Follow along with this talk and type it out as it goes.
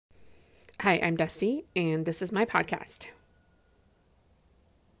Hi, I'm Dusty, and this is my podcast.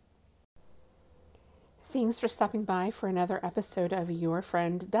 Thanks for stopping by for another episode of Your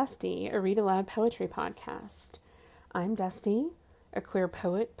Friend Dusty, a Read Aloud poetry podcast. I'm Dusty, a queer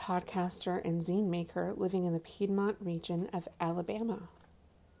poet, podcaster, and zine maker living in the Piedmont region of Alabama.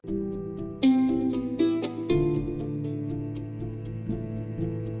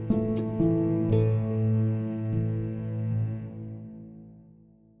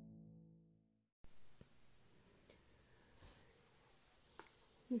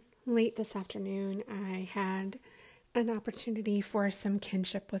 Late this afternoon, I had an opportunity for some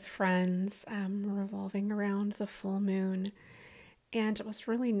kinship with friends revolving around the full moon, and it was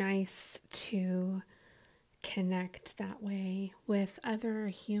really nice to connect that way with other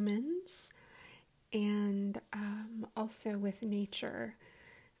humans and also with nature.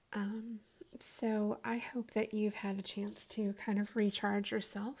 So I hope that you've had a chance to kind of recharge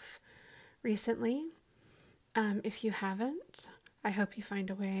yourself recently. If you haven't, I hope you find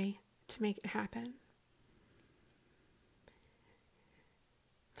a way to make it happen.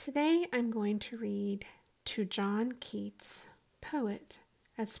 Today I'm going to read To John Keats, Poet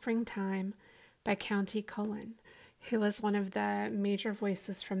at Springtime by Countee Cullen, who was one of the major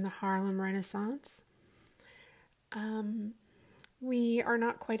voices from the Harlem Renaissance. We are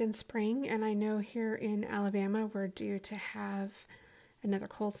not quite in spring, and I know here in Alabama we're due to have another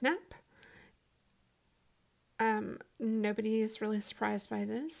cold snap. Nobody is really surprised by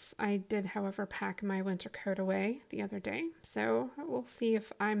this. I did, however, pack my winter coat away the other day, so we'll see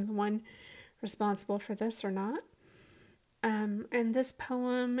if I'm the one responsible for this or not. And this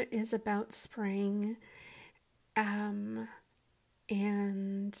poem is about spring, and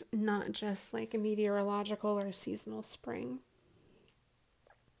not just like a meteorological or a seasonal spring.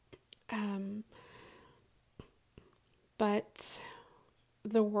 But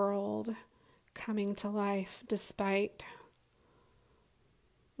the world coming to life despite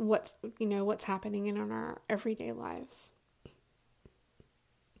what's happening in our everyday lives.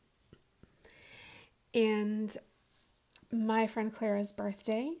 And my friend Clara's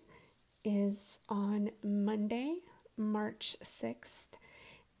birthday is on Monday, March 6th,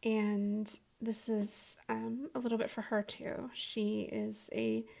 and this is a little bit for her too. She is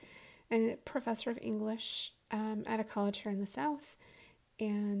a professor of English at a college here in the South,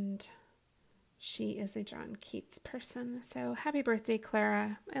 and she is a John Keats person. So happy birthday,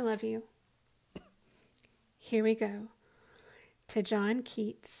 Clara. I love you. Here we go. To John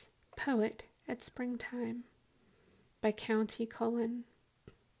Keats, Poet at Springtime by Countee Cullen.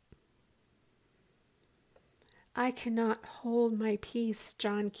 I cannot hold my peace,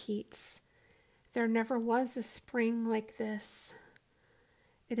 John Keats. There never was a spring like this.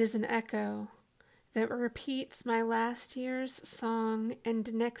 It is an echo that repeats my last year's song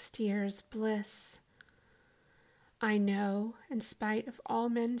and next year's bliss. I know, in spite of all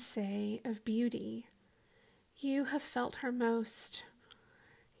men say of beauty, you have felt her most.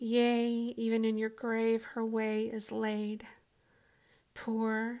 Yea, even in your grave her way is laid.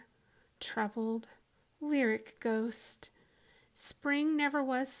 Poor, troubled, lyric ghost, spring never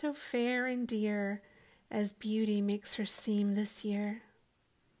was so fair and dear as beauty makes her seem this year.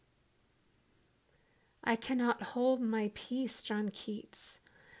 I cannot hold my peace, John Keats.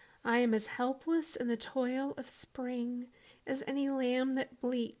 I am as helpless in the toil of spring as any lamb that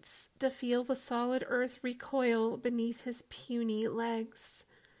bleats to feel the solid earth recoil beneath his puny legs.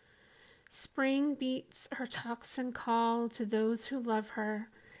 Spring beats her tocsin call to those who love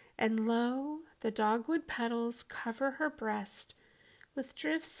her, and lo, the dogwood petals cover her breast with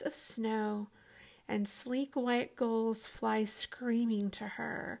drifts of snow, and sleek white gulls fly screaming to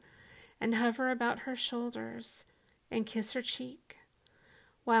her, and hover about her shoulders, and kiss her cheek,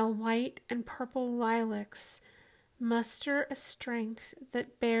 while white and purple lilacs muster a strength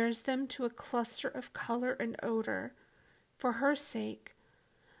that bears them to a cluster of color and odor. For her sake,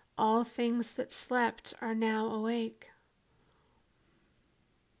 all things that slept are now awake.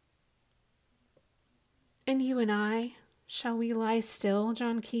 And you and I, shall we lie still,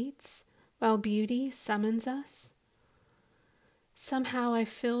 John Keats, while beauty summons us? Somehow I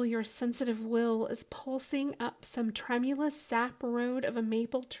feel your sensitive will is pulsing up some tremulous sap road of a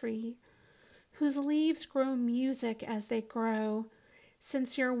maple tree, whose leaves grow music as they grow,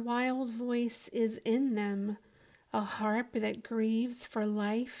 since your wild voice is in them, a harp that grieves for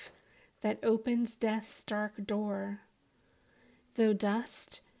life, that opens death's dark door. Though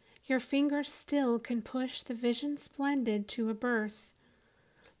dust, your fingers still can push the vision splendid to a birth,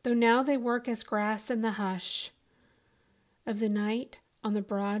 though now they work as grass in the hush of the night on the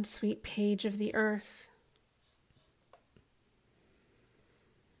broad, sweet page of the earth.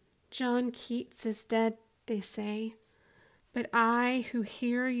 John Keats is dead, they say, but I who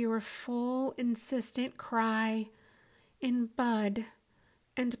hear your full, insistent cry in bud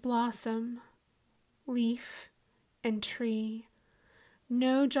and blossom, leaf and tree,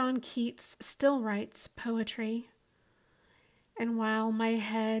 know John Keats still writes poetry. And while my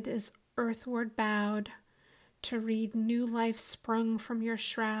head is earthward bowed to read new life sprung from your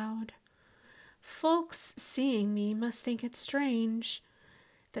shroud, folks seeing me must think it strange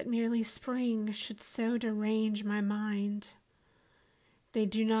that merely spring should so derange my mind. They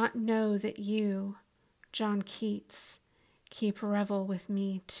do not know that you, John Keats, keep revel with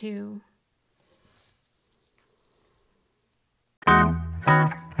me too.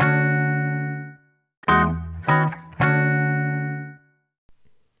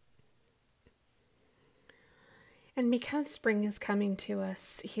 And because spring is coming to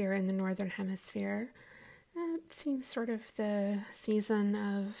us here in the Northern Hemisphere, it seems sort of the season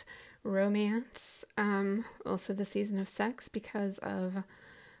of romance, also the season of sex because of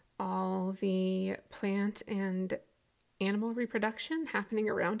all the plant and animal reproduction happening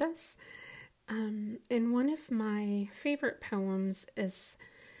around us. And one of my favorite poems is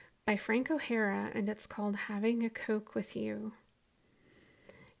by Frank O'Hara, and it's called Having a Coke with You.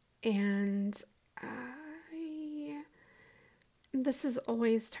 And this has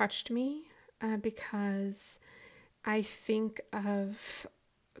always touched me because I think of,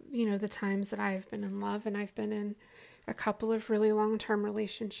 the times that I've been in love, and I've been in a couple of really long-term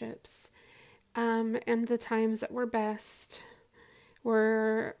relationships. And the times that were best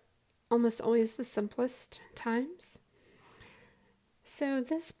were almost always the simplest times. So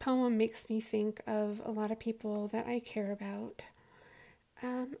this poem makes me think of a lot of people that I care about.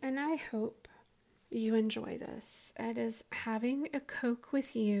 And I hope you enjoy this. It is Having a Coke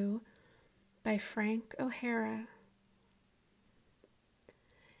with You by Frank O'Hara.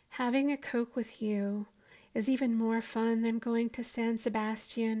 Having a Coke with you is even more fun than going to San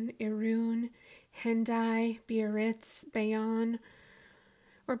Sebastian, Irun, Hendaye, Biarritz, Bayonne,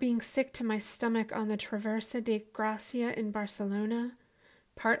 or being sick to my stomach on the Traversa de Gracia in Barcelona,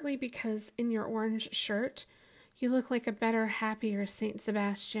 partly because in your orange shirt you look like a better, happier Saint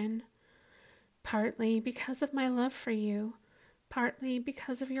Sebastian, partly because of my love for you, partly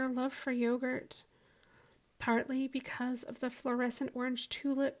because of your love for yogurt, partly because of the fluorescent orange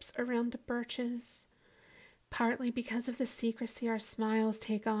tulips around the birches, partly because of the secrecy our smiles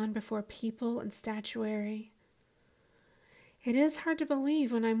take on before people and statuary. It is hard to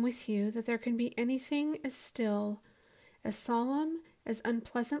believe when I'm with you that there can be anything as still, as solemn, as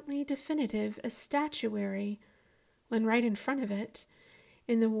unpleasantly definitive as statuary, when right in front of it,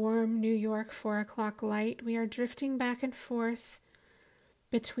 in the warm New York 4 o'clock light, we are drifting back and forth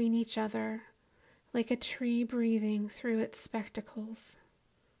between each other, like a tree breathing through its spectacles.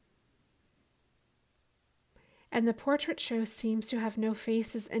 And the portrait show seems to have no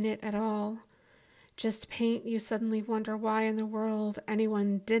faces in it at all, just paint you suddenly wonder why in the world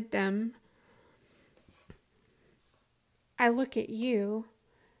anyone did them. I look at you,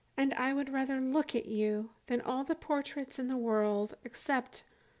 and I would rather look at you than all the portraits in the world, except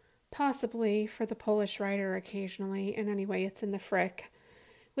possibly for the Polish writer occasionally, and anyway it's in the Frick,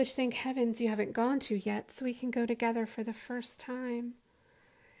 which thank heavens you haven't gone to yet, so we can go together for the first time.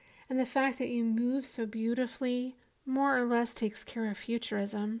 And the fact that you move so beautifully more or less takes care of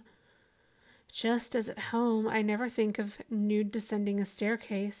futurism. Just as at home, I never think of nude descending a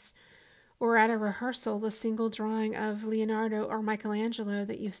staircase, or at a rehearsal the single drawing of Leonardo or Michelangelo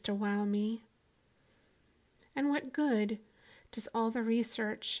that used to wow me. And what good does all the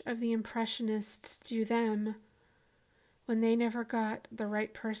research of the Impressionists do them when they never got the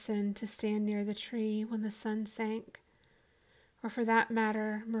right person to stand near the tree when the sun sank? Or for that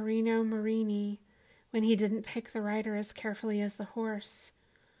matter, Marino Marini, when he didn't pick the rider as carefully as the horse.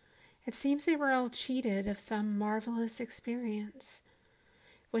 It seems they were all cheated of some marvelous experience,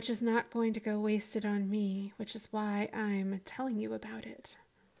 which is not going to go wasted on me, which is why I'm telling you about it.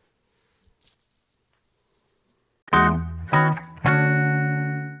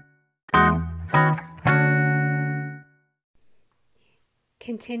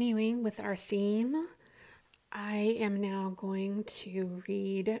 Continuing with our theme, I am now going to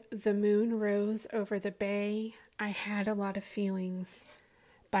read The Moon Rose Over the Bay, I Had a Lot of Feelings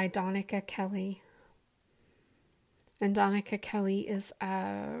by Donika Kelly. And Donika Kelly is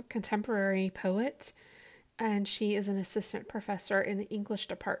a contemporary poet, and she is an assistant professor in the English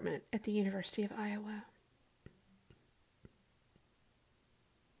department at the University of Iowa.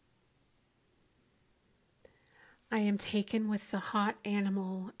 I am taken with the hot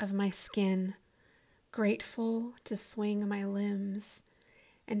animal of my skin, grateful to swing my limbs,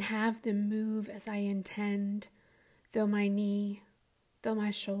 and have them move as I intend, though my knee, though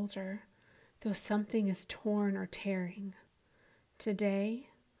my shoulder, though something is torn or tearing. Today,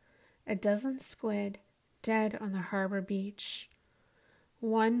 a dozen squid dead on the harbor beach,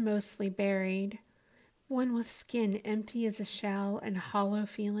 one mostly buried, one with skin empty as a shell and hollow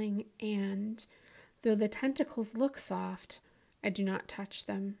feeling, and, though the tentacles look soft, I do not touch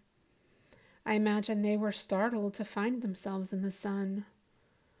them. I imagine they were startled to find themselves in the sun.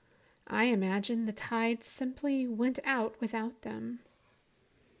 I imagine the tide simply went out without them.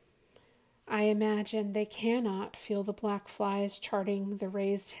 I imagine they cannot feel the black flies charting the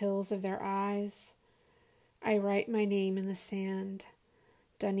raised hills of their eyes. I write my name in the sand,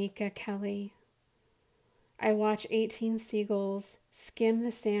 Donika Kelly. I watch 18 seagulls skim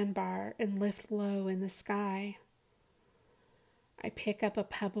the sandbar and lift low in the sky. I pick up a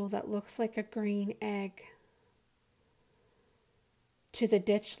pebble that looks like a green egg. To the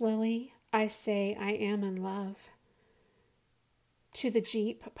ditch lily, I say I am in love. To the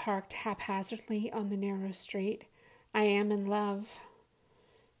jeep parked haphazardly on the narrow street, I am in love.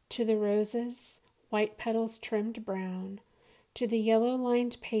 To the roses, white petals trimmed brown, to the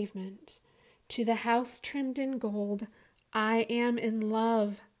yellow-lined pavement, to the house trimmed in gold, I am in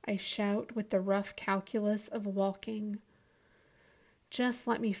love, I shout with the rough calculus of walking. Just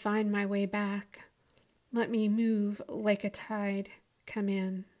let me find my way back. Let me move like a tide. Come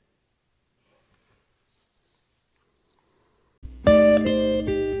in.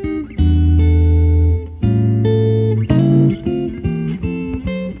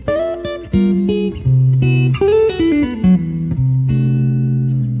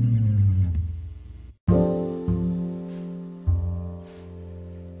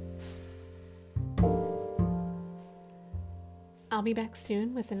 I'll be back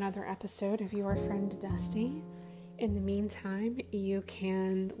soon with another episode of Your Friend Dusty. In the meantime, you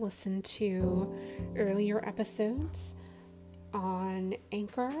can listen to earlier episodes on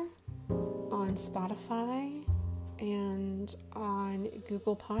Anchor, on Spotify, and on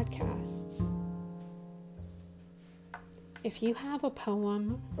Google Podcasts. If you have a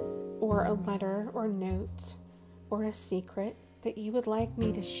poem or a letter or note or a secret that you would like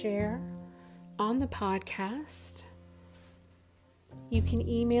me to share on the podcast, you can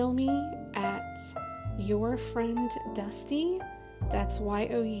email me at yourfrienddusty, that's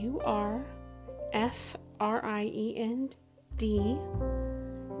yourfrienddusty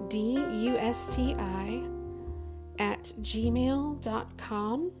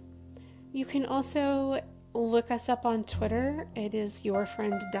 @gmail.com. You can also look us up on Twitter. It is Your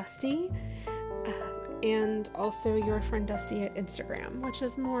Friend Dusty, and also Your Friend Dusty at Instagram, which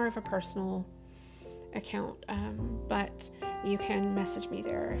is more of a personal account, but you can message me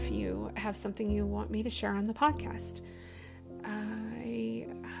there if you have something you want me to share on the podcast. I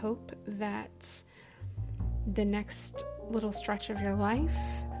hope that the next little stretch of your life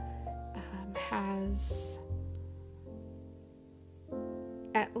has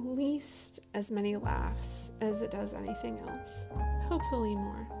at least as many laughs as it does anything else. Hopefully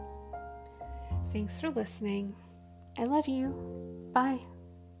more. Thanks for listening. I love you. Bye.